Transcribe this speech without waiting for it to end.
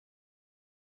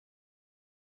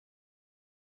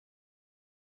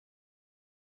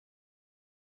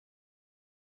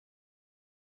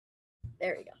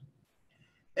There we go.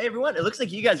 Hey everyone, it looks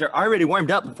like you guys are already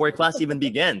warmed up before class even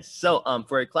begins. So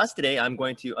for class today, I'm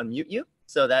going to unmute you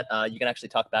so that you can actually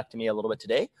talk back to me a little bit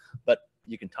today, but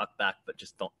you can talk back, but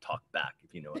just don't talk back,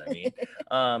 if you know what I mean.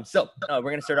 We're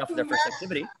going to start off with our first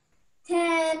activity.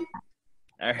 10.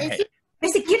 All right.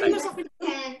 Right.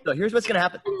 So here's what's going to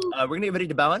happen. We're going to get ready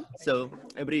to bow in. So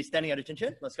everybody standing at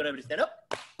attention. Let's go, everybody stand up.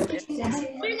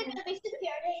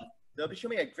 So be show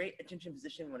me a great attention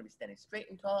position. We want to be standing straight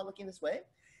and tall, looking this way. And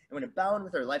we're going to bow in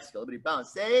with our life skill. Everybody bow and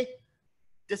say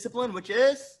discipline, which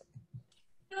is?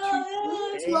 To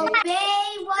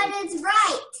obey what is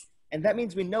right. And that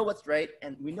means we know what's right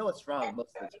and we know what's wrong most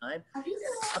of the time.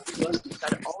 It's up to us. We try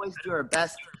to always do our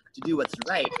best to do what's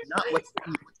right, not what's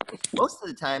easy. Most of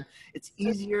the time, it's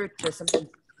easier to something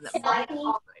that might be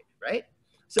right?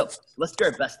 So let's do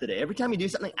our best today. Every time you do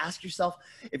something, ask yourself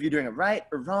if you're doing it right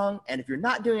or wrong. And if you're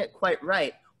not doing it quite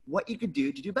right, what you could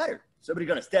do to do better. So everybody's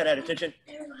going to stand at attention.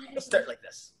 Let's start like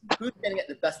this. Who's standing at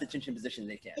the best attention position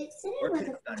they can? Or could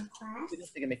it better? So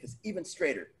this thing can make this even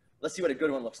straighter. Let's see what a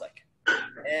good one looks like.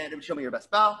 And show me your best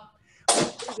bow. We're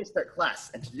going to start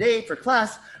class. And today for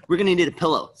class, we're going to need a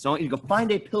pillow. So I want you to go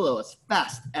find a pillow as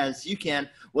fast as you can.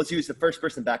 Let's use the first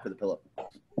person back with a pillow.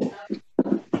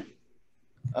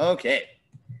 Okay.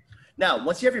 Now,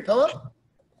 once you have your pillow,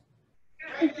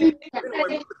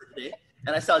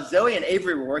 and I saw Zoe and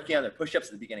Avery were working on their push-ups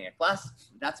at the beginning of class.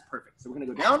 That's perfect. So we're going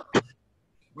to go down.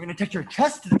 We're going to touch our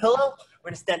chest to the pillow. We're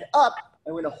going to stand up,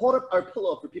 and we're going to hold up our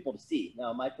pillow for people to see.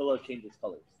 Now, my pillow changes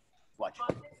colors. Watch.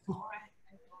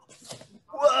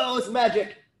 Whoa, it's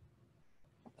magic.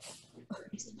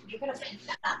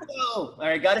 Whoa. All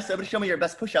right, got it. So everybody show me your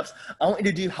best push-ups. I want you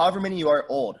to do however many you are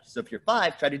old. So if you're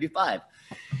 5, try to do 5.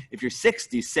 If you're 6,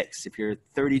 do 6. If you're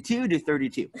 32, do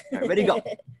 32. All right, ready, go.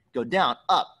 Go down,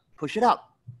 up, push it out.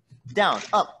 Down,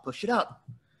 up, push it out.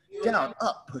 Down,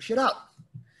 up, push it out.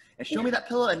 And show me that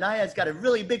pillow. And Naya's got a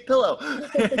really big pillow.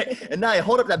 And Naya,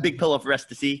 hold up that big pillow for us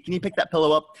to see. Can you pick that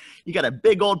pillow up? You got a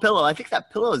big old pillow. I think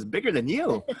that pillow is bigger than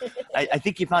you. I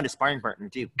think you found a sparring partner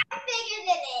too. I'm bigger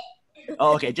than it.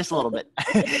 Oh, okay, just a little bit.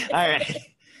 All right.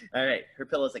 All right, her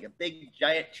pillow is like a big,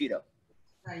 giant Cheeto.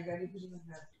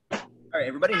 All right,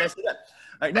 everybody, nicely done.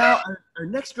 All right, now our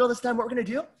next drill this time, what we're going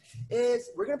to do is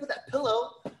we're going to put that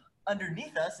pillow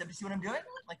underneath us. If you see what I'm doing?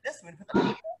 Like this. We're going to put that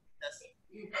pillow underneath us.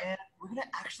 And we're going to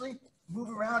actually move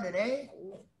around in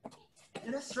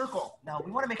a circle. Now,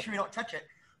 we want to make sure we don't touch it.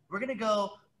 We're going to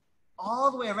go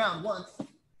all the way around once.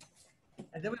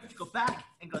 And then we have to go back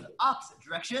and go the opposite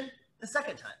direction the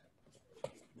second time.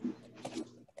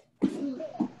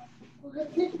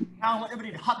 Now I want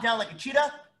everybody to hop down like a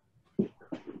cheetah.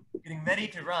 Getting ready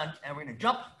to run, and we're going to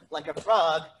jump like a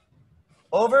frog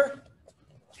over,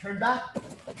 turn back,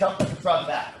 jump like a frog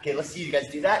back. Okay, let's see you guys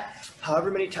do that however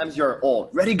many times you're old.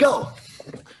 Ready, go.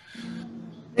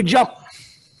 Big jump.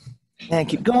 And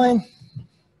keep going.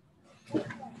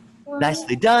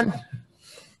 Nicely done.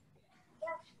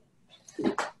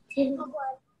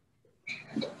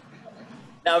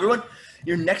 Now, everyone,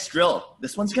 your next drill,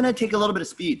 this one's going to take a little bit of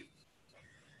speed.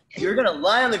 You're going to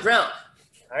lie on the ground.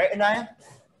 All right, Anaya?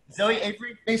 Zoe,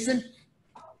 Avery, Mason,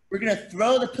 we're going to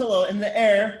throw the pillow in the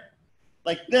air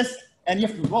like this, and you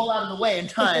have to roll out of the way in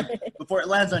time before it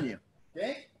lands on you.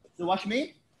 Okay? So watch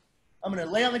me. I'm going to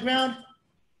lay on the ground.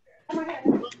 On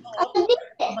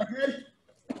my head.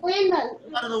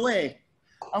 Out of the way.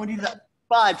 I'm going to do that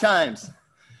 5 times.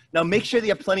 Now make sure that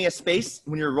you have plenty of space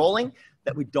when you're rolling,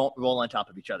 that we don't roll on top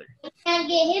of each other. You can't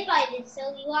get hit by this, so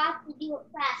you have to do it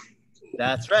fast.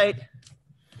 That's right.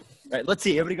 All right, let's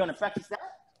see. Everybody going to practice that?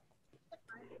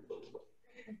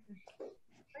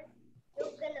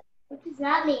 What does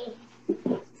that mean?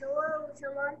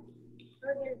 Someone.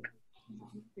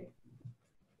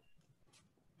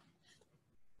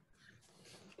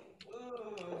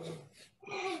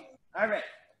 All right.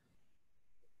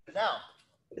 So now,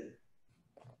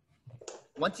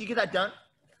 once you get that done,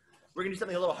 we're going to do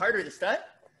something a little harder this time.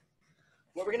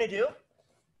 What we're going to do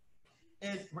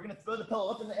is we're going to throw the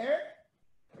pillow up in the air.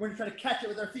 We're going to try to catch it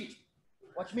with our feet.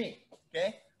 Watch me,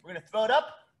 okay? We're going to throw it up,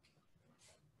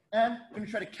 and we're going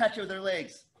to try to catch it with our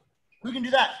legs. Who can do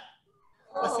that?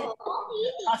 Let's see.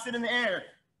 Toss it in the air.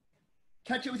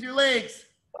 Catch it with your legs.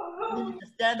 And then you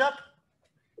just stand up,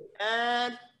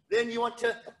 and then you want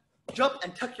to jump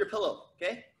and tuck your pillow,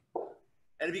 okay?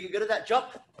 And if you get good at that jump,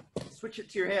 switch it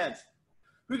to your hands.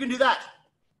 Who can do that?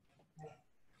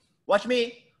 Watch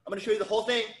me. I'm going to show you the whole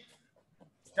thing.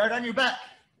 Start on your back.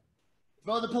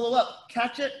 Throw the pillow up.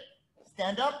 Catch it.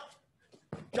 Stand up.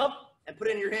 Jump. And put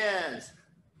it in your hands.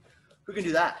 Who can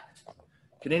do that?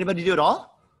 Can anybody do it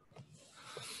all?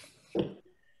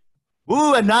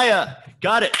 Ooh, Anaya.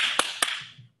 Got it.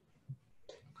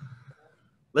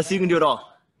 Let's see if you can do it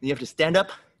all. You have to stand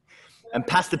up and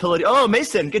pass the pillow. Oh,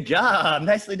 Mason, good job.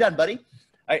 Nicely done, buddy. All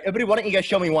right, everybody, why don't you guys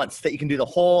show me once that you can do the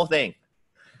whole thing?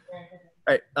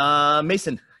 All right,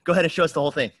 Mason, go ahead and show us the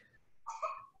whole thing.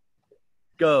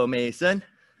 Go, Mason.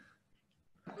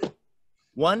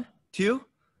 1, 2,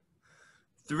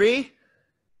 3.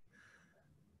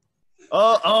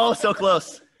 Oh, so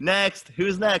close. Next,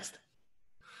 who's next?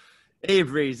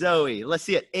 Avery, Zoe. Let's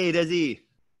see it. A to Z.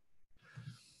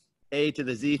 A to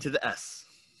the Z to the S.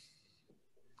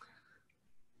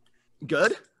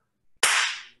 Good.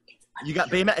 You got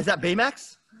Baymax? Is that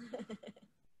Baymax?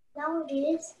 No, it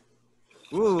is.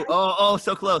 Ooh, oh,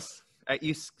 so close. All right,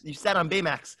 you sat on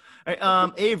Baymax. All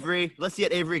right, Avery. Let's see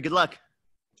it, Avery. Good luck.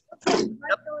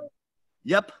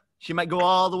 Yep. She might go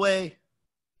all the way.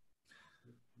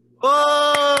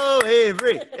 Oh,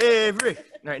 Avery.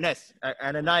 All right, nice. All right,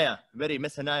 and Anaya. Ready,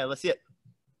 Miss Anaya. Let's see it.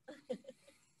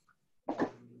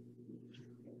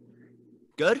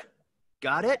 Good.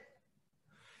 Got it.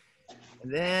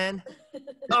 And then,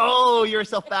 oh, you're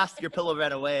so fast, your pillow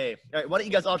ran away. All right, why don't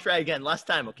you guys all try again? Last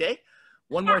time, okay?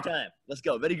 One more time. Let's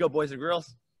go. Ready, go, boys and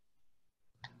girls.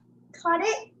 Cut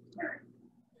it.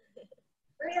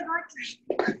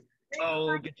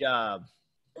 Oh, good job.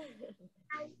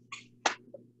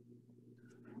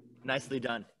 Nicely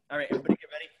done. All right, everybody get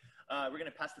ready. We're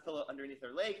going to pass the pillow underneath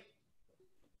our leg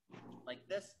like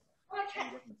this.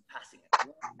 And we're passing it.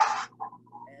 1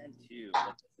 and 2.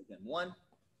 Let's do this again. 1 and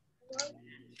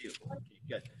 2. Okay,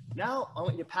 good. Now I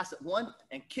want you to pass it 1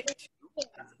 and kick 2.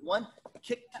 Pass it 1,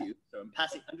 kick 2. So I'm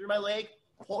passing under my leg,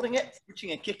 holding it,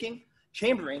 switching and kicking,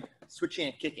 chambering, switching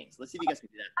and kicking. So let's see if you guys can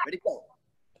do that. Ready, go.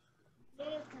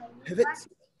 Pivot.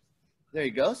 There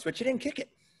you go. Switch it and kick it.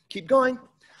 Keep going.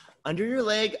 Under your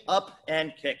leg, up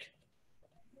and kick.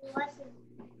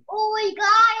 Oh, we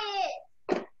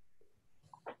got it.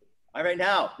 All right,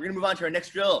 now we're gonna move on to our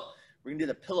next drill. We're gonna do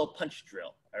the pillow punch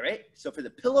drill. All right. So for the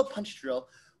pillow punch drill,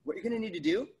 what you're gonna need to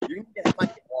do, you're gonna need to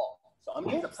punch the wall. So I'm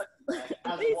gonna punch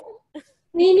as a wall.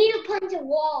 We need to punch a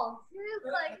wall.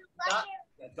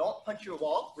 Don't punch your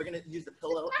wall. We're gonna use the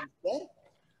pillow instead.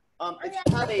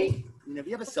 If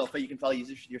you have a sofa, you can probably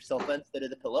use your sofa instead of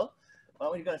the pillow.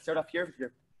 Well, we're gonna start off here with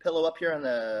your pillow up here on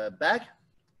the bag.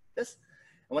 This.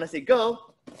 And when I say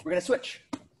go, we're gonna switch.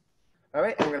 All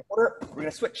right, and we're gonna hold it. We're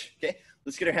gonna switch. Okay,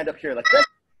 let's get our hand up here like this.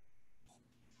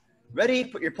 Ready?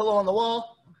 Put your pillow on the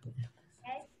wall.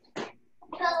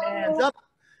 Hands up.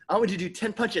 I want you to do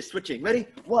 10 punches switching. Ready?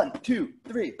 1, 2,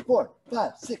 3, 4,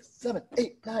 5, 6, 7,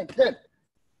 8, 9, 10.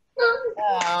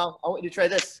 Now I want you to try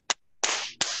this.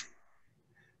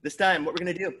 This time, what we're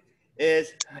gonna do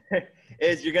is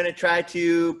you're gonna try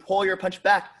to pull your punch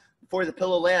back before the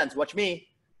pillow lands. Watch me,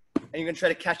 and you're gonna try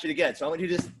to catch it again. So I want you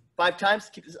to do this 5 times.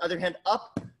 Keep this other hand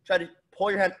up. Try to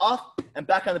pull your hand off and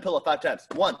back on the pillow 5 times.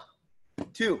 1,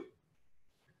 2,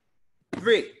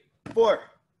 3, 4,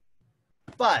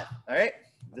 5. All right.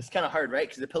 This is kind of hard, right?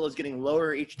 Because the pillow is getting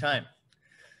lower each time.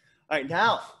 All right,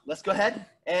 now let's go ahead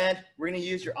and we're gonna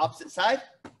use your opposite side.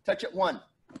 Touch it 1,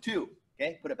 2.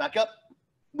 Okay, put it back up.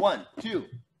 1, 2.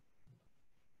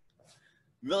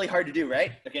 Really hard to do,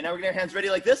 right? Okay, now we're gonna get our hands ready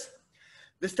like this.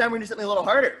 This time we're gonna do something a little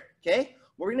harder, okay?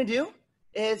 What we're gonna do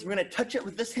is we're gonna touch it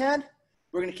with this hand.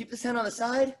 We're gonna keep this hand on the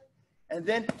side, and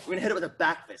then we're gonna hit it with a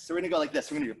back fist. So we're gonna go like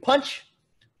this. We're gonna do punch,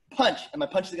 punch, and my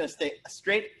punch is gonna stay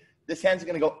straight. This hand's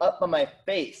gonna go up on my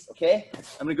face, okay?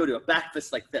 I'm gonna go to a back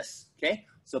fist like this, okay?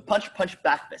 So punch, punch,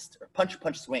 back fist, or punch,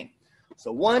 punch, swing.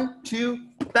 So 1, 2,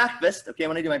 back fist. Okay,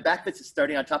 when I do my back fist, it's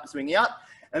starting on top and swinging out.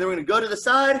 And then we're gonna go to the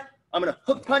side. I'm gonna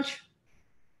hook punch.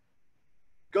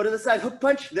 Go to the side, hook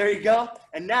punch. There you go.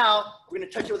 And now we're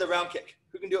gonna touch it with a round kick.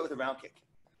 Who can do it with a round kick?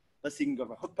 Let's see, you can go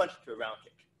from a hook punch to a round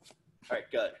kick. All right,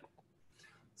 good.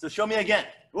 So show me again.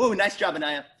 Ooh, nice job,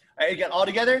 Anaya. All right, again, all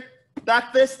together.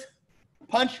 Back fist,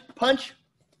 punch, punch,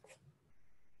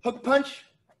 hook punch,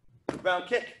 round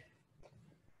kick.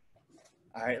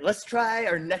 All right, let's try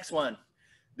our next one.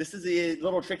 This is a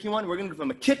little tricky one. We're gonna go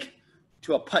from a kick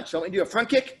to a punch. So when you do a front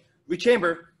kick,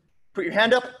 rechamber, put your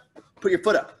hand up, put your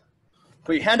foot up.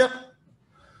 Put your hand up,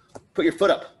 put your foot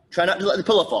up. Try not to let the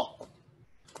pillow fall.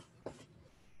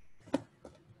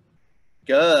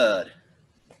 Good.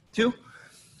 2.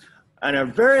 And our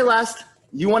very last,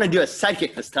 you want to do a side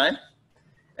kick this time.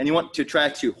 And you want to try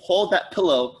to hold that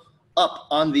pillow up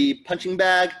on the punching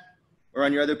bag or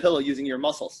on your other pillow using your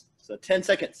muscles. So 10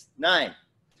 seconds. 9,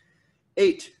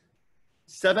 8,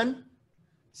 7,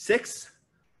 6,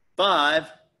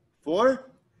 5,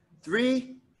 4,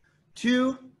 3,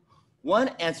 2, 1,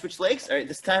 and switch legs. All right,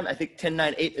 this time I think 10,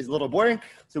 9, 8 is a little boring.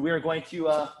 So we are going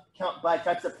to count by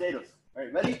types of potatoes. All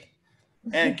right, ready?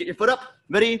 And get your foot up.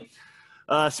 Ready?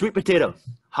 Sweet potato.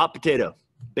 hot potato,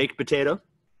 baked potato,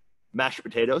 mashed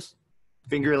potatoes,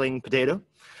 fingerling potato,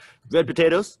 red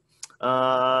potatoes.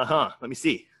 Let me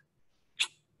see.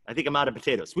 I think I'm out of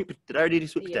potatoes. Did I already do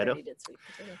sweet potato? You did sweet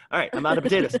potato. All right, I'm out of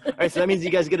potatoes. All right, so that means you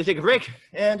guys are gonna take a break,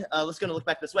 and let's gonna look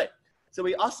back this way. So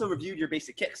we also reviewed your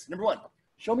basic kicks. Number 1,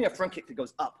 show me a front kick that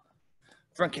goes up.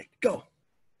 Front kick, go.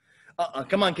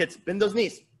 Come on, kids, bend those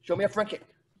knees. Show me a front kick.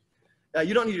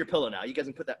 You don't need your pillow now. You guys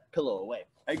can put that pillow away.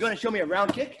 Are you going to show me a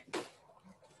round kick?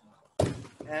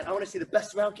 And I want to see the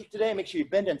best round kick today. Make sure you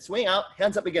bend and swing out.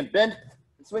 Hands up again, bend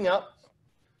and swing out.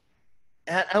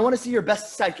 And I want to see your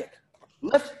best side kick.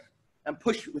 Lift and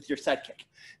push with your side kick.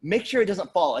 Make sure it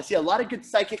doesn't fall. I see a lot of good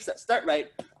side kicks that start right,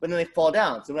 but then they fall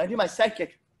down. So when I do my side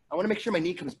kick, I want to make sure my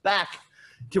knee comes back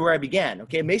to where I began.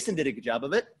 Okay, Mason did a good job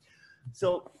of it.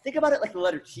 So think about it like the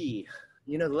letter T.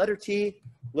 You know, the letter T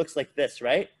looks like this,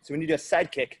 right? So when you do a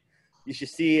side kick, you should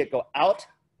see it go out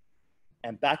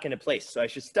and back into place. So I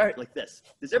should start like this.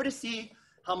 Does everybody see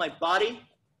how my body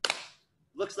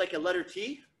looks like a letter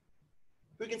T?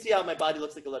 Who can see how my body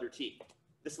looks like a letter T?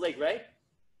 This leg, right?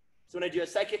 So when I do a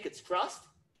side kick, it's crossed.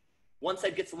 One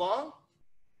side gets long,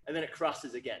 and then it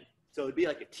crosses again. So it would be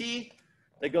like a T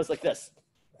that goes like this.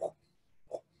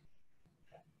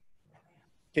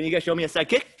 Can you guys show me a side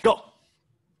kick? Go.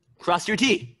 Cross your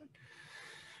T.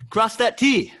 Cross that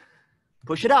T.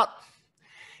 Push it out.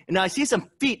 And now I see some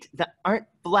feet that aren't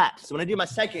flat. So when I do my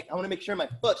side kick, I want to make sure my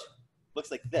foot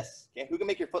looks like this. Okay, who can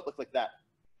make your foot look like that?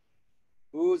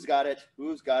 Who's got it?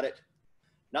 Who's got it?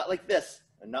 Not like this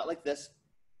and not like this.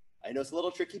 I know it's a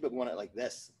little tricky, but we want it like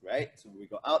this, right? So we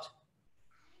go out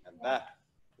and back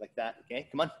like that. Okay,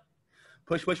 come on.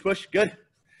 Push, push, push. Good.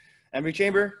 And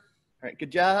rechamber. All right,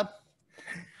 good job.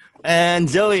 And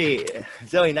Zoe,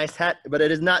 nice hat, but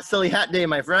it is not silly hat day,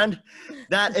 my friend.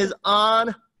 That is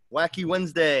on Wacky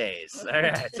Wednesdays. All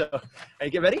right, so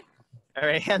get ready. All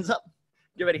right, hands up.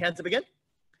 Get ready, hands up again.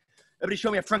 Everybody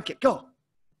show me a front kick, go.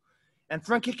 And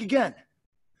front kick again.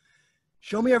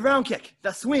 Show me a round kick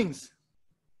that swings.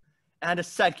 And a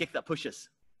side kick that pushes.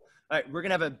 All right, we're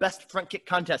gonna have a best front kick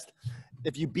contest.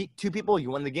 If you beat 2 people,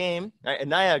 you win the game. All right,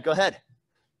 Anaya, go ahead.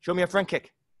 Show me a front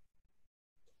kick.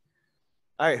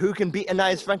 All right, who can beat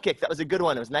Anaya's front kick? That was a good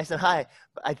one. It was nice and high.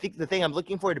 But I think the thing I'm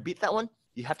looking for to beat that one,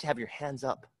 you have to have your hands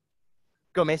up.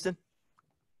 Go, Mason.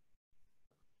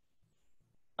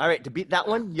 All right, to beat that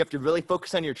one, you have to really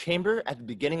focus on your chamber at the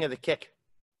beginning of the kick.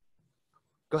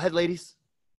 Go ahead, ladies.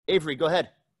 Avery, go ahead.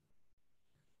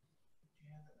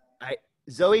 All right,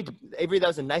 Zoe, Avery, that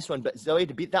was a nice one. But Zoe,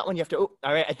 to beat that one, you have to,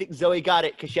 all right, I think Zoe got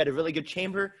it because she had a really good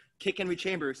chamber, kick and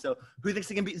rechamber. So who thinks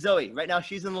they can beat Zoe? Right now,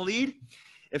 she's in the lead.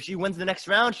 If she wins the next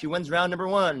round, she wins round number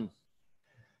 1.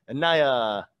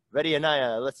 Anaya, ready,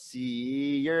 Anaya? Let's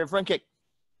see your front kick.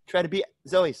 Try to beat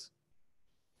Zoe's.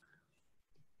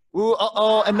 Ooh,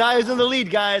 Anaya's in the lead,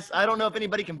 guys. I don't know if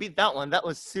anybody can beat that one. That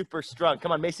was super strong.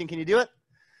 Come on, Mason, can you do it?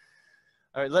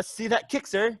 All right, let's see that kick,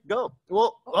 sir. Go.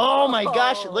 Well, oh my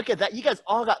gosh, look at that. You guys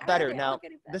all got better. Now,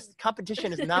 this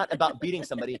competition is not about beating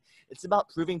somebody. It's about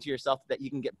proving to yourself that you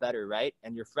can get better, right?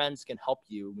 And your friends can help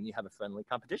you when you have a friendly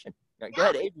competition. All right, go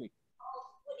ahead, Avery.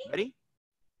 Ready?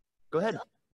 Go ahead.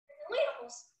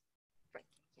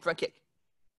 Front kick.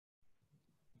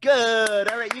 Good.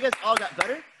 All right, you guys all got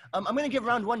better. I'm going to give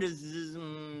round 1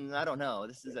 to, I don't know.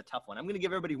 This is a tough one. I'm going to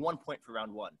give everybody 1 point for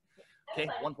round 1. Okay,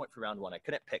 1 point for round 1. I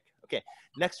couldn't pick. Okay,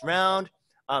 next round,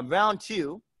 round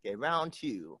 2. Okay, round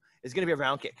 2 is going to be a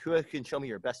round kick. Who can show me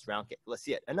your best round kick? Let's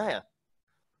see it. Anaya,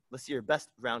 let's see your best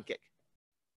round kick.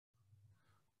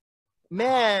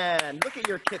 Man, look at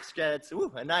your kick spreads.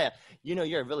 Ooh, Anaya, you know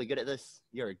you're really good at this.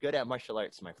 You're good at martial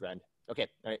arts, my friend. Okay,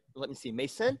 all right, let me see.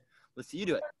 Mason, let's see you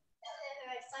do it.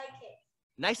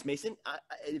 Nice, Mason.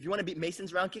 If you want to beat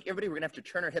Mason's round kick, everybody, we're going to have to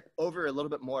turn our hip over a little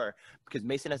bit more because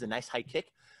Mason has a nice high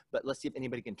kick. But let's see if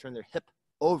anybody can turn their hip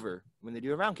over when they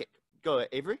do a round kick. Go,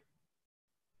 Avery.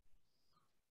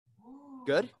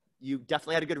 Good. You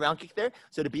definitely had a good round kick there.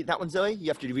 So to beat that one, Zoe, you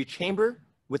have to do chamber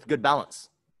with good balance.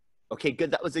 Okay,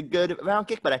 good. That was a good round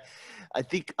kick. But I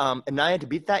think, Anaya, to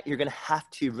beat that, you're going to have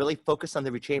to really focus on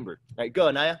the rechamber. All right, go,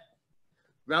 Anaya.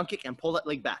 Round kick and pull that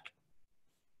leg back.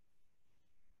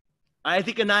 I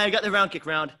think Anaya got the round kick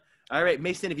round. All right,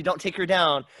 Mason, if you don't take her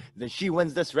down, then she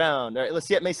wins this round. All right, let's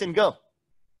see it, Mason, go.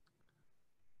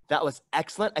 That was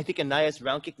excellent. I think Anaya's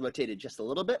round kick rotated just a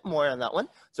little bit more on that one.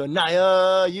 So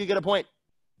Anaya, you get a point.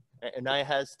 All right, Anaya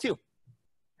has 2. All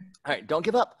right, don't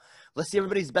give up. Let's see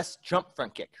everybody's best jump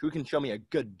front kick. Who can show me a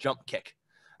good jump kick?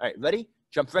 All right, ready?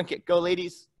 Jump front kick. Go,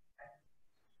 ladies.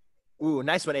 Ooh,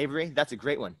 nice one, Avery. That's a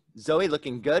great one. Zoe,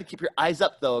 looking good. Keep your eyes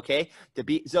up, though, okay? To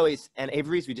beat Zoe's and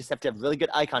Avery's, we just have to have really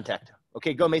good eye contact.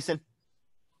 Okay, go, Mason.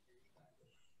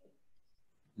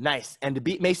 Nice. And to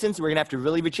beat Mason's, we're going to have to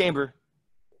relieve a chamber.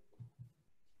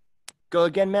 Go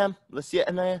again, ma'am. Let's see it,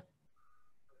 Anaya.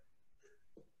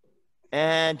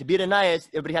 And to beat Anaya,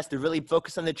 everybody has to really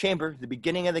focus on the chamber, the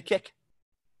beginning of the kick.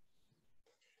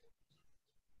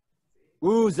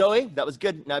 Ooh, Zoe, that was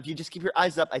good. Now, if you just keep your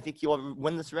eyes up, I think you'll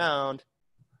win this round.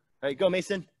 All right, go,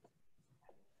 Mason.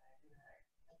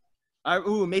 All right,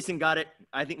 ooh, Mason got it.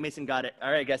 I think Mason got it.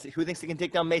 All right, guys, who thinks they can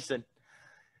take down Mason?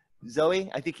 Zoe,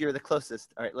 I think you're the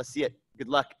closest. All right, let's see it. Good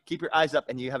luck. Keep your eyes up,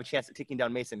 and you have a chance at taking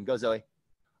down Mason. Go, Zoe.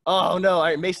 Oh, no. All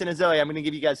right, Mason and Zoe, I'm going to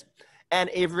give you guys and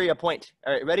Avery a point.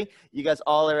 All right, ready? You guys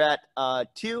all are at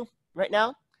 2 right now.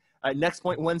 All right, next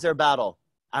point wins our battle.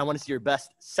 I want to see your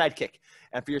best side kick.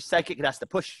 And for your side kick, it has to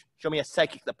push. Show me a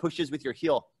side kick that pushes with your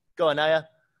heel. Go, Anaya.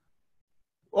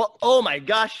 Oh my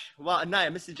gosh. Wow,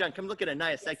 Anaya, Mrs. John, come look at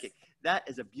Anaya's side kick. That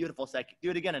is a beautiful side kick. Do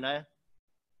it again, Anaya.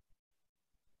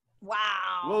 Wow.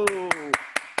 Whoa.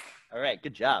 All right,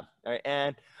 good job. All right,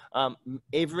 and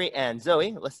Avery and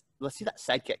Zoe, let's see that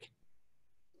side kick.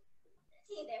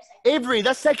 Avery,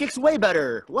 that side kick's way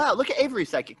better. Wow, look at Avery's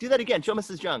side kick. Do that again. Show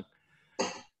Mrs. Jung.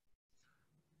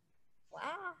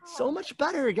 Wow. So much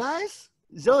better, guys.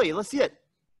 Zoe, let's see it.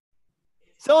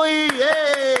 Zoe,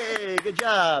 yay! Good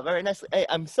job. All right, nicely. Hey,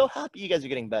 I'm so happy you guys are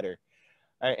getting better.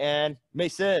 All right, and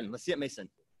Mason, let's see it, Mason.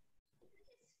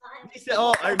 Mason,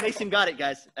 oh, all right, Mason got it,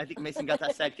 guys. I think Mason got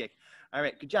that side kick. All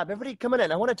right, good job. Everybody coming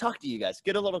in. I want to talk to you guys.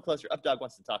 Get a little closer. UpDog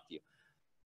wants to talk to you.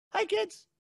 Hi, kids.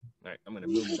 All right, I'm going to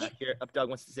move back here. UpDog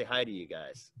wants to say hi to you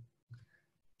guys.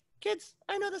 Kids,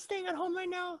 I know that staying at home right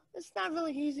now is not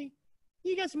really easy.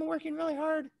 You guys have been working really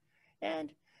hard,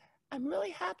 and I'm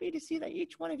really happy to see that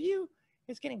each one of you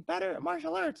is getting better at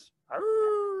martial arts. All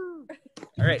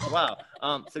right, wow.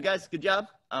 So guys, good job.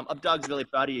 UpDog's really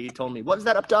proud of you. He told me, what was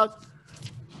that, UpDog?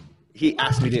 He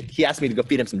asked me to go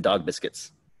feed him some dog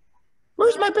biscuits.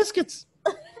 Where's my biscuits?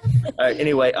 All right,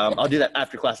 anyway, I'll do that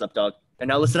after class, UpDog. And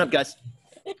now listen up, guys.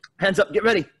 Hands up, get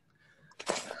ready.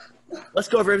 Let's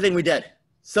go over everything we did.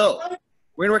 So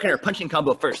we're gonna work on our punching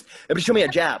combo first. Everybody show me a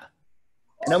jab.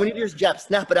 Now when you do your jab,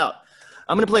 snap it out.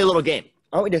 I'm gonna play a little game.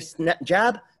 I want you to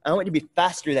jab. I want you to be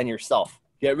faster than yourself.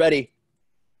 Get ready.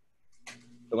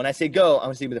 But when I say go, I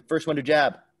want to see you be the first one to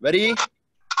jab. Ready?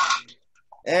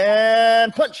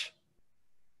 And punch.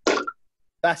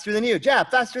 Faster than you. Jab,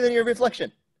 faster than your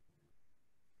reflection.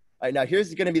 All right, now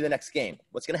here's going to be the next game.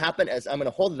 What's going to happen is I'm going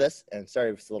to hold this, and sorry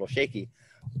if it's a little shaky,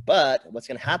 but what's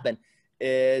going to happen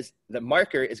is the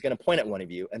marker is going to point at one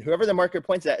of you, and whoever the marker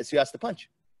points at is who has to punch.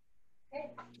 Okay.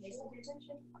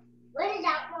 What is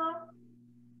that, Mom?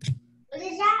 What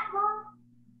is that, Mom?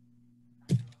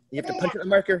 You have to punch at the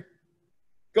marker.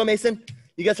 Go, Mason.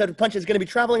 You guys have to punch. It's going to be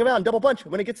traveling around. Double punch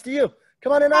when it gets to you.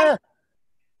 Come on, Anaya.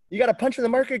 You got to punch when the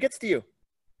marker gets to you.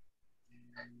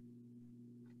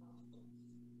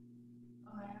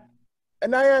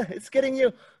 Anaya, it's getting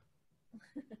you.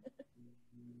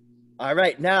 All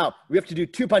right, now we have to do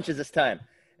 2 punches this time.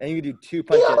 And you can do 2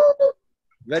 punches.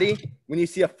 Ready? When you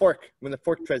see a fork, when the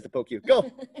fork tries to poke you. Go.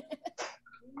 2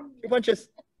 punches.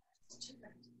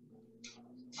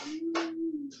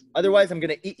 Otherwise, I'm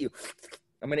going to eat you.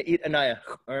 I'm going to eat Anaya,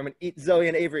 or I'm going to eat Zoe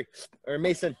and Avery, or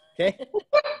Mason, okay?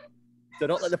 So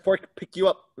don't let the fork pick you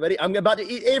up. Ready? I'm about to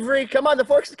eat Avery. Come on, the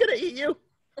fork's going to eat you.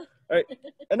 All right,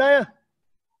 Anaya.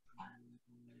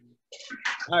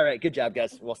 All right, good job,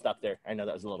 guys. We'll stop there. I know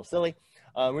that was a little silly.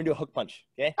 We're going to do a hook punch,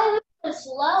 okay?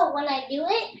 Slow when I do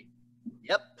it.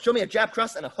 Yep. Show me a jab,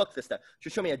 cross, and a hook this time.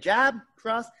 Just show me a jab,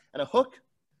 cross, and a hook.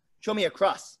 Show me a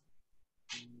cross.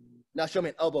 Now show me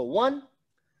an elbow 1,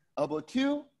 elbow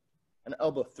 2, and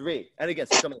elbow 3. And again,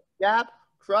 so show me jab,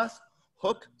 cross,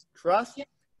 hook, cross,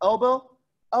 elbow,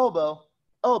 elbow,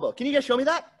 elbow. Can you guys show me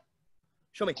that?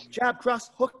 Show me jab, cross,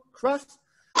 hook, cross,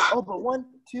 elbow 1,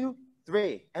 2,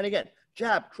 3. And again,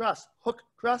 jab, cross, hook,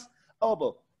 cross,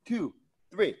 elbow 2,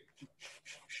 3.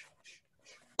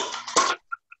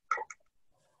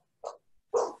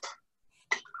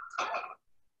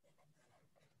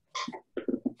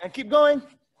 And keep going.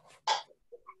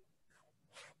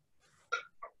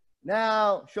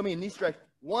 Now, show me a knee strike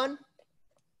 1,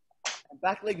 and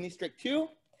back leg knee strike 2,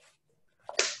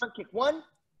 front kick 1,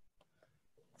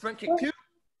 front kick 2,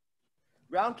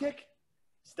 round kick,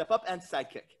 step up, and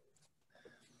side kick.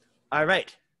 All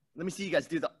right, let me see you guys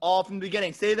do the all from the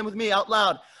beginning. Say them with me out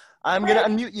loud. I'm going to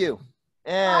unmute you,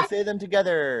 and say them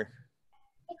together.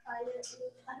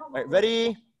 All right,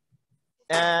 ready?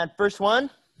 And first one,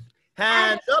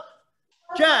 hands up,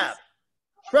 jab,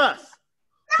 cross,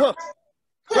 hook,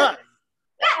 cross,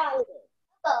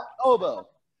 elbow,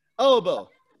 elbow,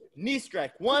 knee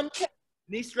strike 1,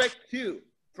 knee strike 2,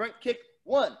 front kick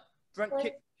 1, front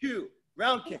kick 2,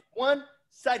 round kick 1,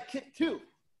 side kick 2.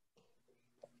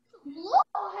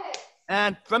 Lord.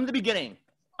 And from the beginning,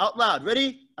 out loud.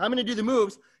 Ready? I'm going to do the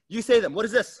moves. You say them. What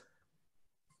is this?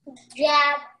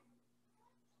 Jab,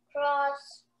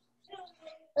 cross,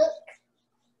 hook,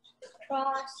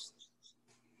 cross,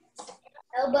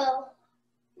 elbow,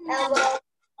 elbow,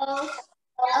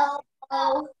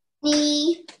 elbow,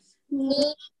 knee,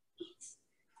 knee,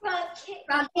 front kick,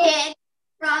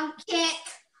 round kick,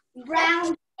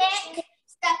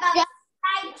 step up,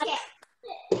 side kick.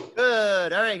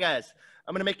 Good. All right, guys.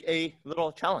 I'm going to make a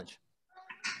little challenge.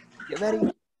 Get ready.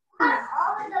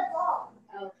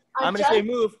 I'm going to say a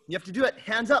move. You have to do it.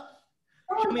 Hands up.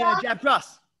 Show me a jab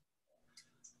cross.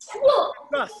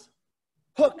 Cross.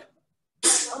 Hook.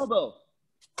 Elbow.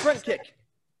 Front kick.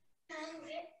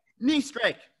 Knee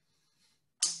strike.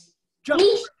 Jump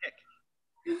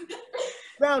kick.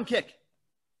 Round kick.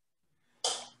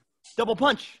 Double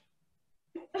punch.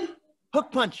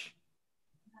 Hook punch.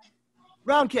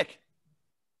 Round kick.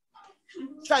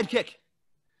 Side kick.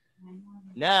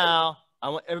 Now, I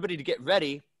want everybody to get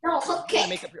ready. No, hook You're gonna kick.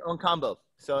 make up your own combo.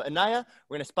 So, Anaya,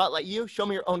 we're going to spotlight you. Show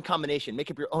me your own combination.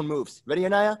 Make up your own moves. Ready,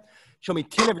 Anaya? Show me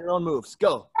 10 of your own moves.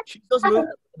 Go. Choose those moves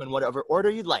in whatever order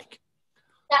you'd like.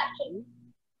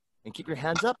 And keep your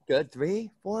hands up. Good.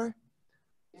 3, 4,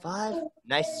 5.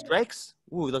 Nice strikes.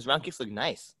 Ooh, those round kicks look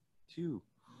nice. 2,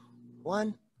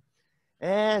 1.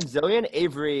 And Zoe and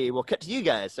Avery. We'll cut to you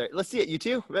guys. All right, let's see it. You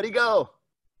two. Ready, go.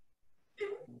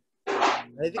 I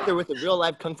think they're with a real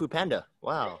live Kung Fu Panda.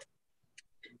 Wow.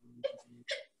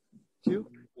 2,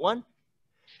 1.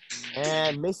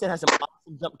 And Mason has some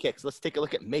awesome jump kicks. Let's take a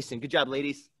look at Mason. Good job,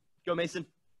 ladies. Go, Mason.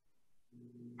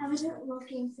 I wasn't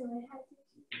looking, so I had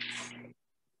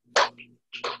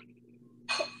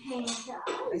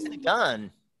to. Nicely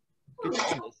done. Good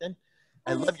job, Mason.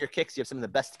 I love your kicks. You have some of the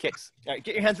best kicks. All right,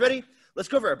 get your hands ready. Let's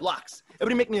go over our blocks.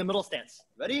 Everybody make me a middle stance.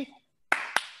 Ready?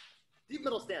 Deep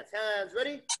middle stance. Hands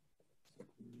ready?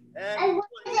 And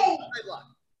high block.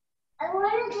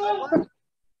 High block.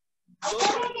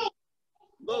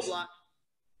 Low block.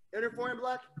 Inner forearm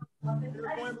block.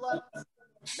 Inner forearm block.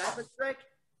 Knife and strike.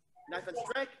 Knife and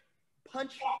strike.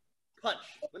 Punch. Punch.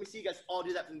 Let me see you guys all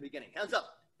do that from the beginning. Hands up.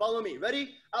 Follow me.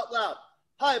 Ready? Out loud.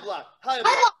 High block. High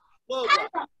block. Low block.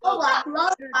 Low block.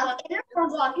 Inner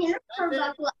block,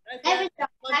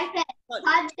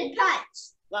 punch and punch.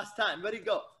 Last time. Ready?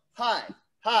 Go. High.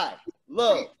 High.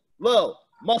 Low. Low.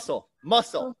 Muscle.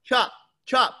 Muscle. Chop.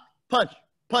 Chop. Punch.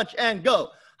 Punch and go.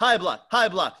 High block,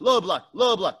 low block,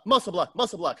 muscle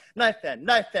block, knife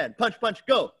hand, punch, punch,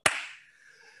 go.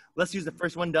 Let's use the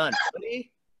first one done.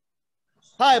 Ready?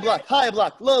 High block,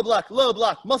 low block,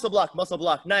 muscle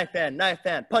block, knife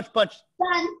hand, punch, punch.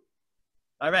 Done.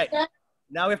 All right. Done.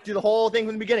 Now we have to do the whole thing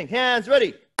from the beginning. Hands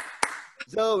ready.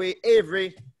 Zoe,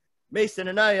 Avery, Mason,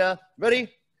 and Anaya.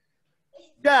 Ready?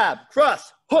 Jab,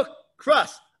 cross, hook,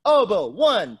 cross, elbow,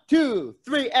 1, 2,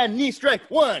 3, and knee strike.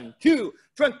 1, 2,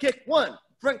 front kick, 1.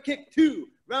 Front kick 2,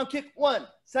 round kick 1,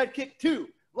 side kick 2,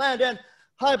 land and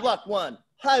high block 1,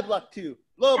 high block 2,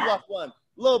 low block 1,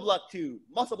 low block 2,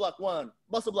 muscle block 1,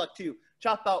 muscle block 2,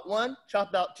 chop out 1,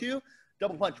 chop out 2,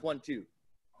 double punch 1, 2.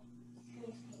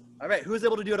 All right, who's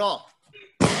able to do it all?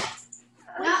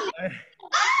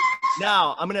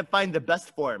 Now, I'm going to find the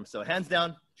best form. So hands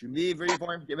down, Jumevi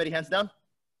form. Get ready, hands down.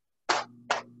 I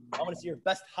want to see your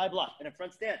best high block in a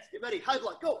front stance. Get ready, high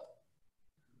block, go.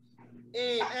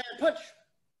 Aim and punch.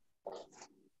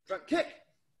 Front kick.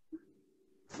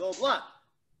 Low block.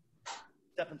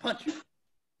 Step and punch.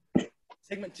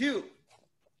 Segment 2.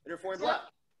 Inner forward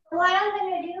block. What I'm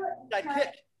going to do Side is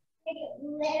kick. make it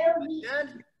literally.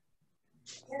 And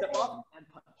step up and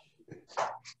punch.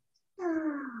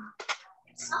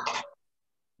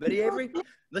 Ready, Avery?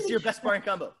 Let's see your best sparring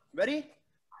combo. Ready?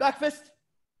 Back fist.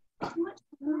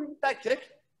 Back kick.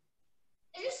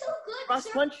 You're so good. Cross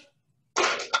punch.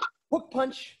 Hook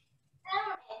punch.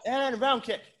 And round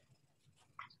kick.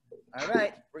 All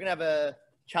right, we're going to have a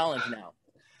challenge now.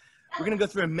 We're going to go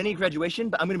through a mini graduation,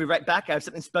 but I'm going to be right back. I have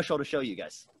something special to show you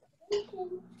guys. Is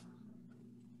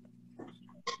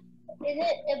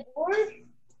it a board?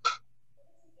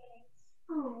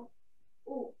 Oh.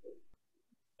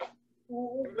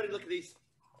 Everybody look at these.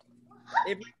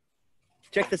 Avery,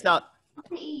 check this out.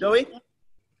 Zoe,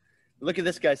 look at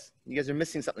this, guys. You guys are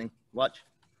missing something. Watch.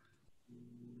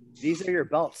 These are your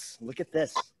belts. Look at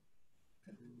this.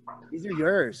 These are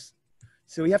yours.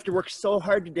 So we have to work so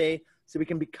hard today so we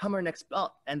can become our next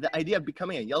belt. And the idea of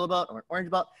becoming a yellow belt or an orange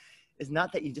belt is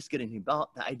not that you just get a new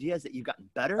belt. The idea is that you've gotten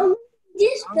better,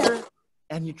 stronger,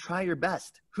 and you try your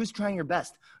best. Who's trying your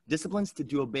best? Disciplines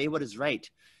to obey what is right.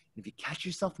 If you catch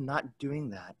yourself not doing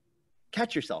that,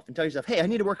 catch yourself and tell yourself, hey, I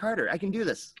need to work harder. I can do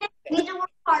this. I need to work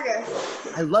harder.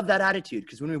 I love that attitude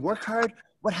because when we work hard,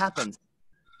 what happens?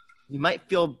 You might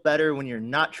feel better when you're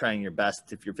not trying your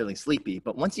best if you're feeling sleepy,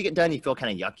 but once you get done, you feel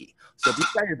kind of yucky. So if you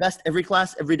try your best every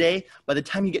class, every day, by the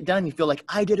time you get done, you feel like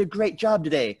I did a great job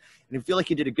today. And if you feel like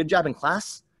you did a good job in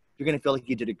class, you're going to feel like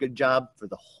you did a good job for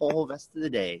the whole rest of the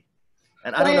day.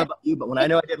 And I don't know about you, but when I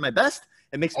know I did my best,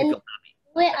 it makes me feel happy.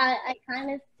 Wait, I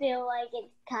kind of feel like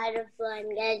it's kind of fun.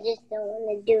 I just don't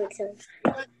want to do it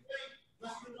sometimes.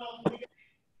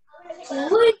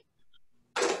 Great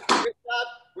job.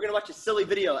 We're going to watch a silly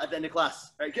video at the end of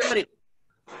class. All right, get ready.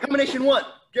 Combination 1,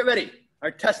 get ready.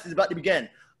 Our test is about to begin.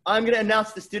 I'm going to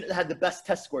announce the student that had the best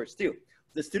test scores too.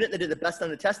 The student that did the best on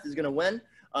the test is going to win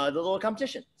the little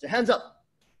competition. So hands up.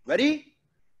 Ready?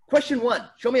 Question 1,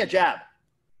 show me a jab.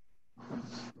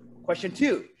 Question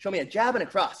 2, show me a jab and a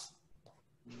cross.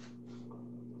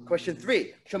 Question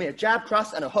 3, show me a jab,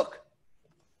 cross, and a hook.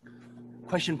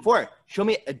 Question 4, show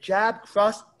me a jab,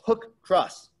 cross, hook,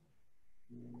 cross.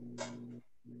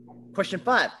 Question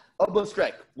 5, elbow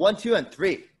strike, 1, 2, and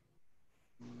 3.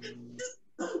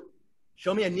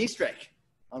 Show me a knee strike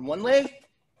on one leg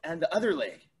and the other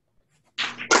leg.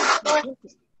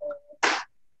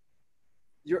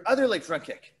 Your other leg front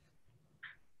kick.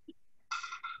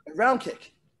 A round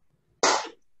kick.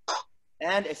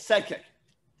 And a side kick.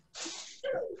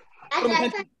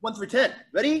 1 through 10.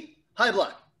 Ready? High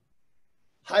block.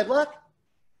 High block.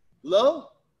 Low.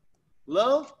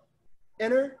 Low.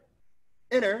 Inner.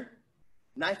 Inner.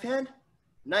 Knife hand.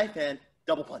 Knife hand.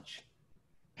 Double punch.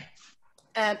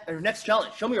 And our next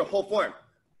challenge. Show me your whole form.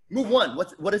 Move 1.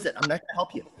 What is it? I'm not going to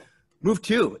help you. Move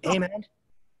 2. Aim hand.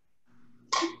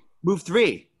 Move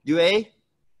 3. Do A.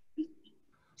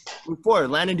 Move 4.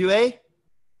 Land and do A.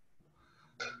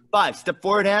 5. Step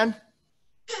forward hand.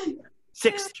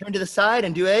 6. Turn to the side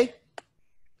and do A.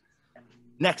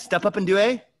 Next, step up and do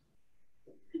A.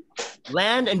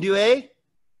 Land and do A.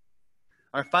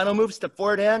 Our final move, step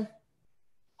forward hand.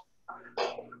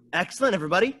 Excellent,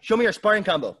 everybody. Show me your sparring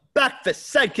combo. Back fist,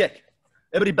 side kick.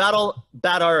 Everybody battle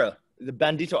Bad Ara. The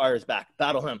Bandito Ara is back.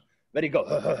 Battle him. Ready,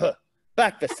 go.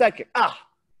 Back fist, side kick. Ah.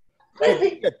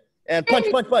 Good. And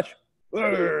punch, punch, punch.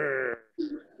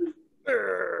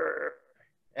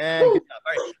 And good job.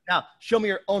 All right, now show me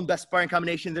your own best sparring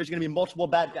combination. There's going to be multiple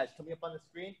bad guys coming up on the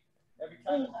screen. Every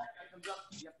time the bad guy comes up,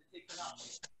 you have to take them out.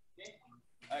 Okay?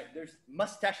 All right, there's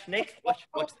Mustache Snake. Watch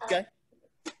this guy.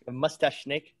 A Mustache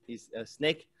Snake. He's a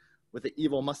snake with an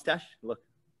evil mustache. Look.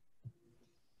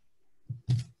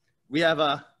 We have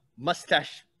a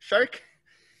Mustache Shark.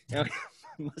 And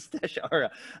Mustache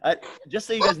Aura. Just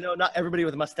so you guys know, not everybody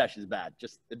with a mustache is bad.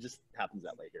 It just happens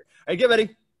that way here. All right, get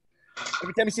ready.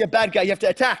 Every time you see a bad guy, you have to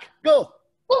attack. Go.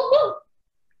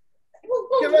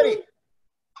 Get ready.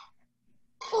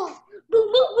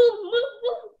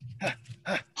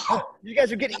 You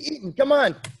guys are getting eaten. Come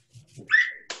on.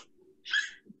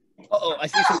 Uh-oh, I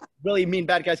see some really mean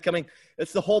bad guys coming.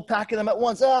 It's the whole pack of them at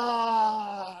once.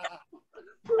 Ah!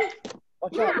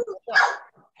 Watch out.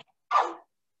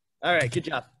 All right, good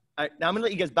job. All right, now I'm going to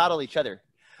let you guys battle each other.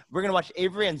 We're going to watch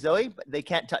Avery and Zoe, but they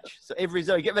can't touch. So Avery,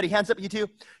 Zoe, get ready. Hands up, you two.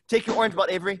 Take your orange about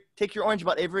Avery. Take your orange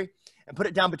about Avery and put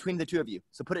it down between the two of you.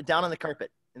 So put it down on the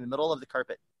carpet, in the middle of the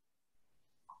carpet.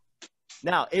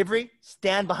 Now, Avery,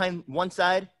 stand behind one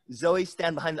side. Zoe,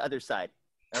 stand behind the other side.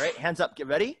 All right, hands up. Get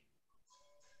ready.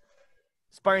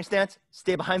 Sparring stance.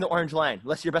 Stay behind the orange line.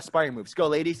 Unless your best sparring moves. Go,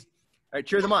 ladies. All right,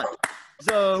 cheer them on.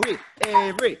 Zoe,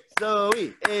 Avery,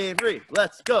 Zoe, Avery.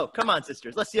 Let's go. Come on,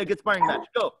 sisters. Let's see a good sparring match.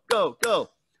 Go, go, go.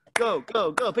 Go,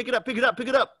 go, go. Pick it up, pick it up, pick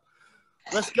it up.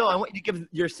 Let's go. I want you to give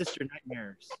your sister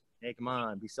nightmares. Hey, come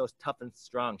on. Be so tough and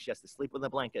strong. She has to sleep with a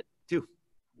blanket. 2,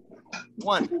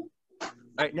 1. All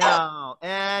right, now.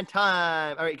 And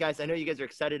time. All right, guys. I know you guys are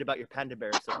excited about your panda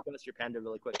bear. So show us your panda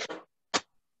really quick. Can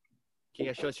you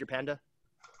guys show us your panda?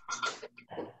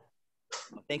 Oh,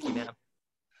 thank you, ma'am.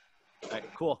 All right,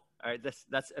 cool. All right,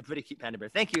 that's a pretty cute panda bear.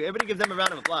 Thank you. Everybody give them a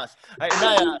round of applause. All right,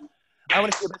 Naya, I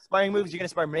want to see your best sparring moves. You're going to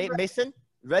spar Mason.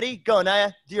 Ready? Go,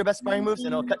 Naya. Do your best sparring moves,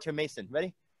 and I'll cut to Mason.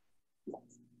 Ready?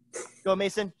 Go,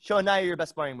 Mason. Show Naya your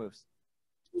best sparring moves.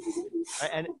 All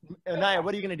right, and Naya,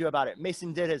 what are you going to do about it?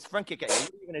 Mason did his front kick at you.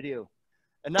 What are you going to do?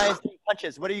 And Naya's doing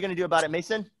punches. What are you going to do about it,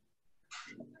 Mason?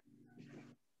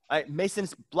 All right,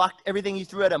 Mason's blocked everything you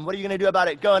threw at him. What are you going to do about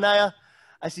it? Go, Naya.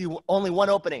 I see only one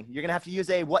opening. You're going to have to use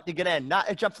a what to get in. Not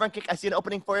a jump front kick. I see an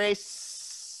opening for a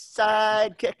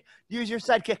side kick. Use your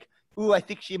side kick. Ooh, I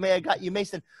think she may have got you,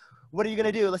 Mason. What are you going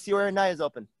to do? Let's see where Anaya's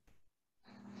open.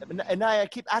 Anaya,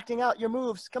 keep acting out your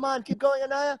moves. Come on, keep going,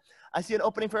 Anaya. I see an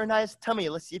opening for Anaya's tummy.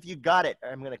 Let's see if you got it.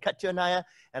 I'm going to cut to Anaya,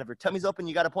 and if her tummy's open,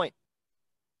 you got a point.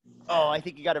 Oh, I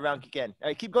think you got it round kick in. All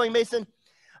right, keep going, Mason.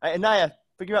 All right, Anaya,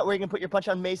 figure out where you can put your punch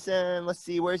on Mason. Let's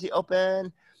see, where is he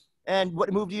open? And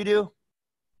what move do you do?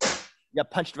 Yeah,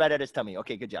 punched right at his tummy.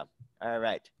 Okay, good job. All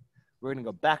right. We're going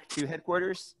to go back to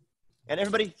headquarters. And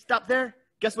everybody, stop there.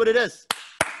 Guess what it is?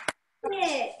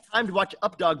 Time to watch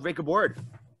UpDog break a board.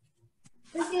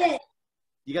 Look at it.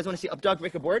 You guys want to see UpDog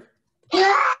break a board?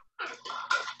 Look.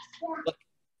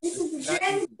 This is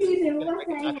He's gonna break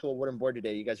an actual wooden board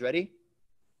today. You guys ready?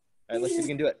 All right, let's see if we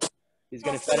can do it. He's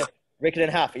going to try to break it in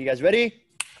half. Are you guys ready?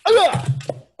 No.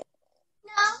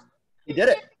 He did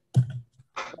it.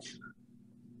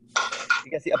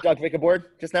 You guys see UpDog break a board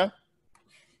just now?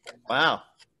 Wow.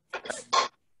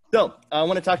 So I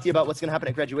want to talk to you about what's going to happen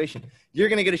at graduation. You're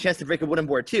going to get a chance to break a wooden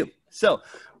board too. So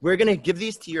we're going to give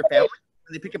these to your family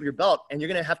when they pick up your belt, and you're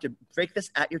going to have to break this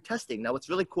at your testing. Now, what's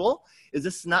really cool is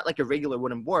this is not like a regular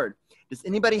wooden board. Does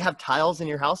anybody have tiles in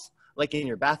your house, like in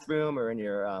your bathroom or in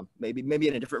your maybe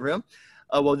in a different room?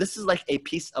 Well, this is like a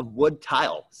piece of wood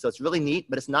tile. So it's really neat,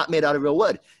 but it's not made out of real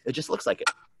wood. It just looks like it.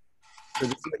 So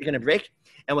this is what you're going to break.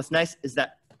 And what's nice is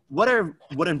that what are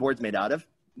wooden boards made out of?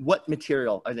 What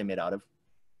material are they made out of?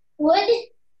 Wood.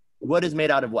 Wood is made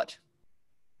out of what?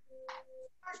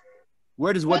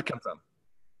 Where does wood come from?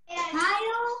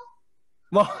 Tile.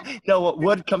 Well, no,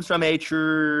 wood comes from a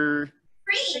tree.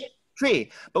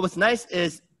 But what's nice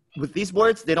is with these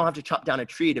boards, they don't have to chop down a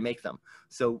tree to make them.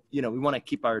 So, you know, we want to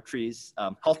keep our trees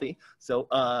healthy. So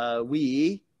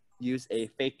we use a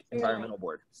fake environmental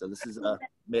board. So this is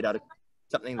made out of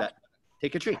something that,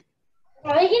 take a tree.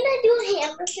 Are we gonna do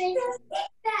hammer things?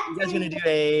 You guys are going to do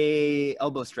a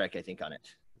elbow strike, I think, on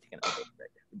it. Take an elbow strike.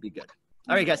 Would be good.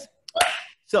 All right, guys.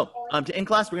 So to end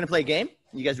class, we're going to play a game.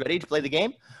 You guys ready to play the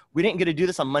game? We didn't get to do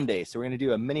this on Monday, so we're going to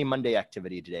do a mini Monday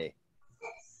activity today.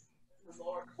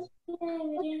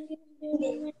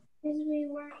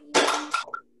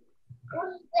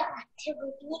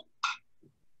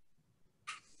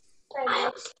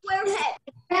 Squarehead.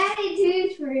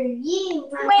 Gratitude for you.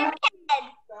 Squarehead.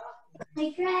 My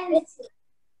gratitude.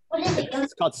 What is it?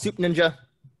 It's called Soup Ninja.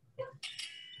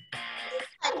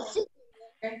 I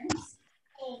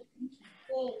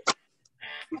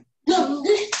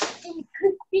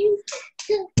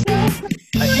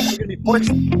think you're going to be forced,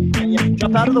 and you have to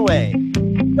jump out of the way.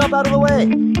 Jump out of the way.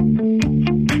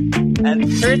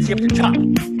 And carrots, you have to chop.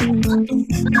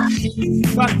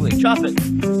 Broccoli, chop it.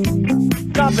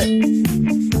 Chop it.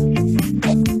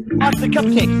 Block the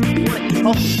cupcakes. You want to eat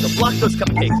healthy, so block those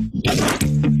cupcakes.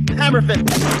 Hammer fit.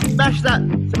 Smash that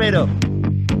tomato.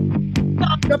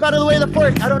 Jump out of the way of the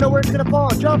fork. I don't know where it's going to fall.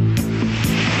 Jump.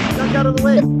 Jump out of the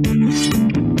way.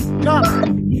 Jump.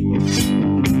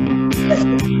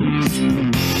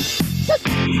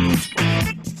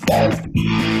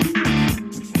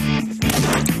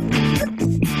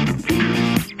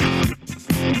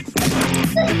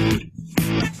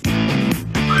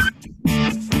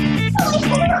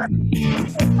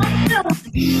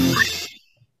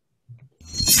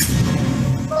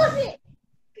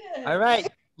 All right,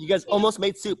 you guys almost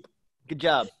made soup. Good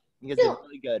job. You guys did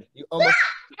really good. You almost.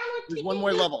 There's one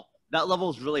more level. That level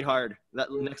is really hard. That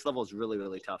next level is really,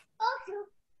 really tough. All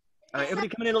right, everybody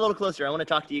come in a little closer. I want to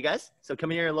talk to you guys. So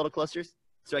come in here a little closer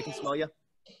so I can smell you.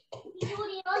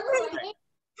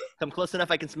 Come close enough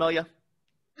I can smell you.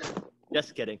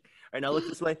 Just kidding. All right, now look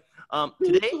this way.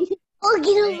 Today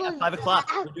at 5 o'clock,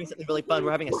 we're doing something really fun.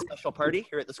 We're having a special party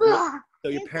here at the school. So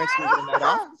your parents can get a night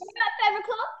off.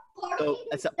 So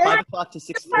it's at 5 o'clock to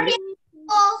 6:30.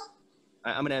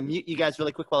 Right, I'm going to mute you guys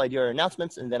really quick while I do our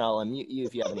announcements, and then I'll unmute you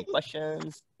if you have any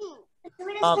questions.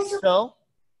 So,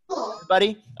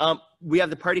 everybody, we have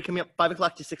the party coming up 5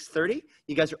 o'clock to 6:30.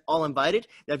 You guys are all invited.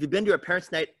 Now, if you've been to our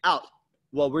Parents' Night Out,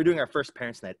 well, we're doing our first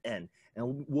Parents' Night In,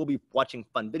 and we'll be watching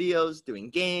fun videos,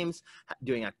 doing games,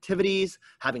 doing activities,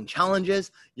 having challenges.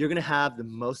 You're going to have the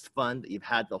most fun that you've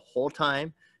had the whole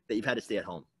time that you've had to stay at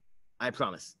home. I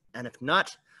promise. And if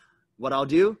not, what I'll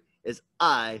do is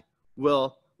I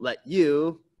will let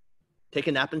you take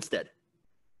a nap instead.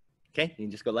 Okay? You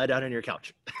can just go lie down on your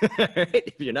couch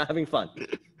if you're not having fun.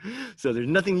 So there's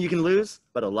nothing you can lose,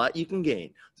 but a lot you can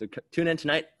gain. So tune in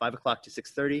tonight, 5 o'clock to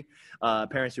 6:30.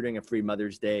 Parents are doing a free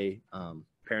Mother's Day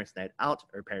Parents' Night Out,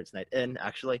 or Parents' Night In,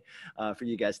 actually, for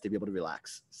you guys to be able to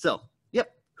relax. So,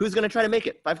 yep. Who's going to try to make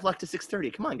it? 5 o'clock to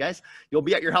 6:30. Come on, guys. You'll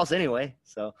be at your house anyway.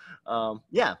 So,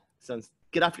 yeah. So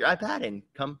get off your iPad and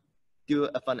come do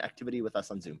a fun activity with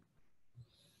us on Zoom.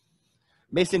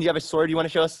 Mason, do you have a sword you want to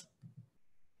show us?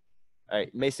 All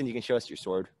right, Mason, you can show us your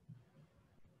sword.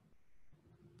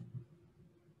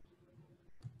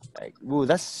 All right. Ooh,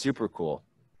 that's super cool.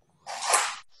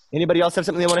 Anybody else have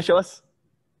something they want to show us?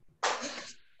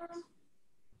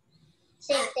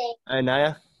 All right,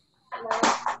 Naya,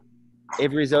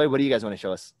 Avery, Zoe, what do you guys want to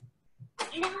show us?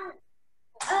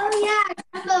 Oh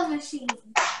yeah, Jumbo machine.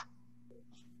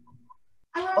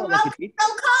 Oh, like a Jeep?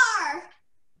 Car.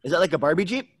 Is that like a Barbie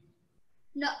Jeep?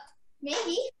 No,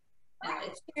 maybe. No,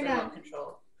 it's remote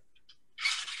control.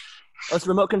 Oh, it's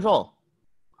remote control.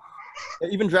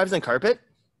 It even drives on carpet?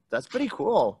 That's pretty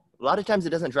cool. A lot of times it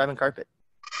doesn't drive on carpet.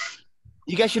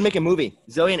 You guys should make a movie.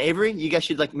 Zoe and Avery, you guys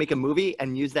should like make a movie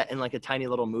and use that in like a tiny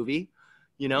little movie.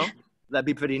 You know, that'd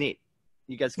be pretty neat.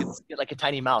 You guys could get like a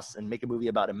tiny mouse and make a movie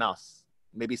about a mouse.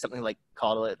 Maybe something like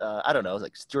call it, I don't know,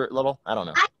 like Stuart Little. I don't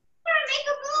know. I want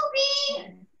to make a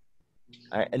movie.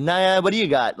 All right, Anaya, what do you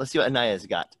got? Let's see what Anaya's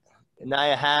got.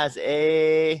 Anaya has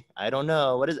a, I don't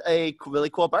know, what is a really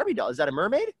cool Barbie doll? Is that a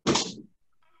mermaid? You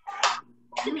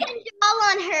can draw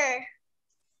on her.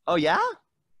 Oh, yeah?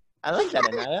 I like that,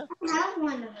 Anaya. I have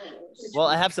one of those. Well,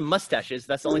 I have some mustaches.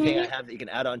 That's the only thing I have that you can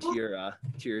add on to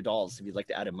your dolls if you'd like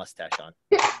to add a mustache on.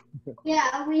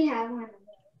 Yeah, we have one of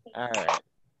those. All right.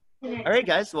 All right,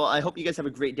 guys. Well, I hope you guys have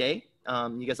a great day.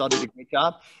 You guys all did a great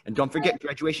job. And don't forget,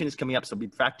 graduation is coming up, so be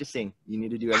practicing. You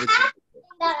need to do everything.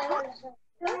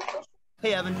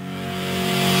 Hey, Evan.